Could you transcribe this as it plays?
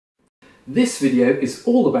This video is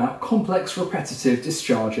all about complex repetitive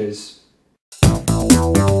discharges.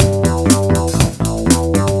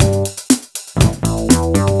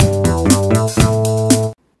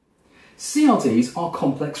 CRDs are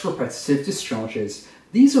complex repetitive discharges.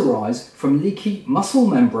 These arise from leaky muscle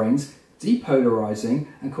membranes depolarizing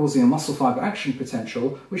and causing a muscle fibre action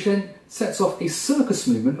potential, which then sets off a circus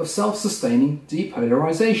movement of self-sustaining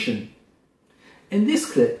depolarization. In this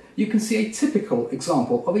clip, you can see a typical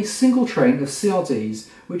example of a single train of CRDs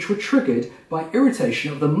which were triggered by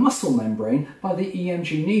irritation of the muscle membrane by the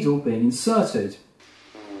EMG needle being inserted.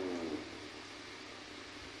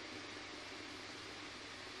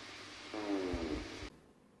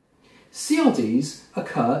 CRDs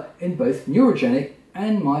occur in both neurogenic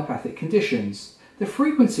and myopathic conditions. The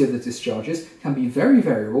frequency of the discharges can be very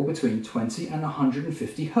variable between 20 and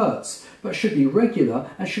 150 Hz, but should be regular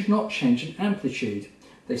and should not change in amplitude.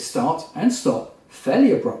 They start and stop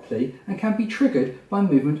fairly abruptly and can be triggered by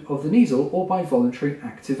movement of the needle or by voluntary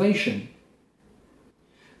activation.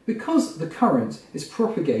 Because the current is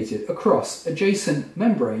propagated across adjacent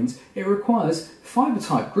membranes, it requires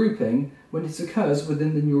fibre-type grouping when it occurs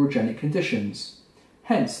within the neurogenic conditions.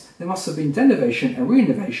 Hence, there must have been denervation and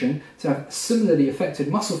reinnervation to have similarly affected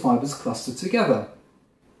muscle fibres clustered together.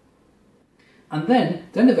 And then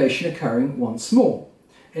denervation occurring once more.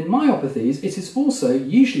 In myopathies, it is also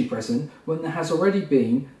usually present when there has already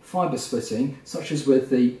been fibre splitting, such as with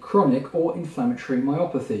the chronic or inflammatory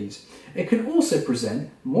myopathies. It can also present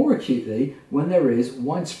more acutely when there is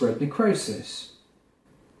widespread necrosis.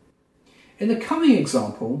 In the coming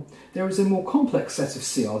example, there is a more complex set of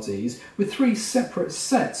CRDs with three separate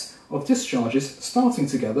sets of discharges starting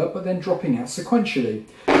together but then dropping out sequentially.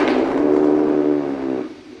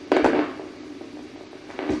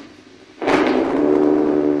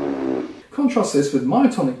 Contrast this with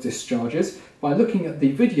myotonic discharges by looking at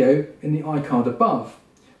the video in the iCard above,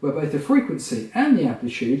 where both the frequency and the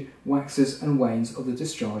amplitude waxes and wanes of the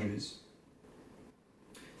discharges.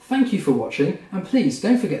 Thank you for watching, and please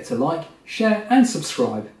don't forget to like, share and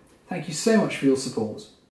subscribe. Thank you so much for your support.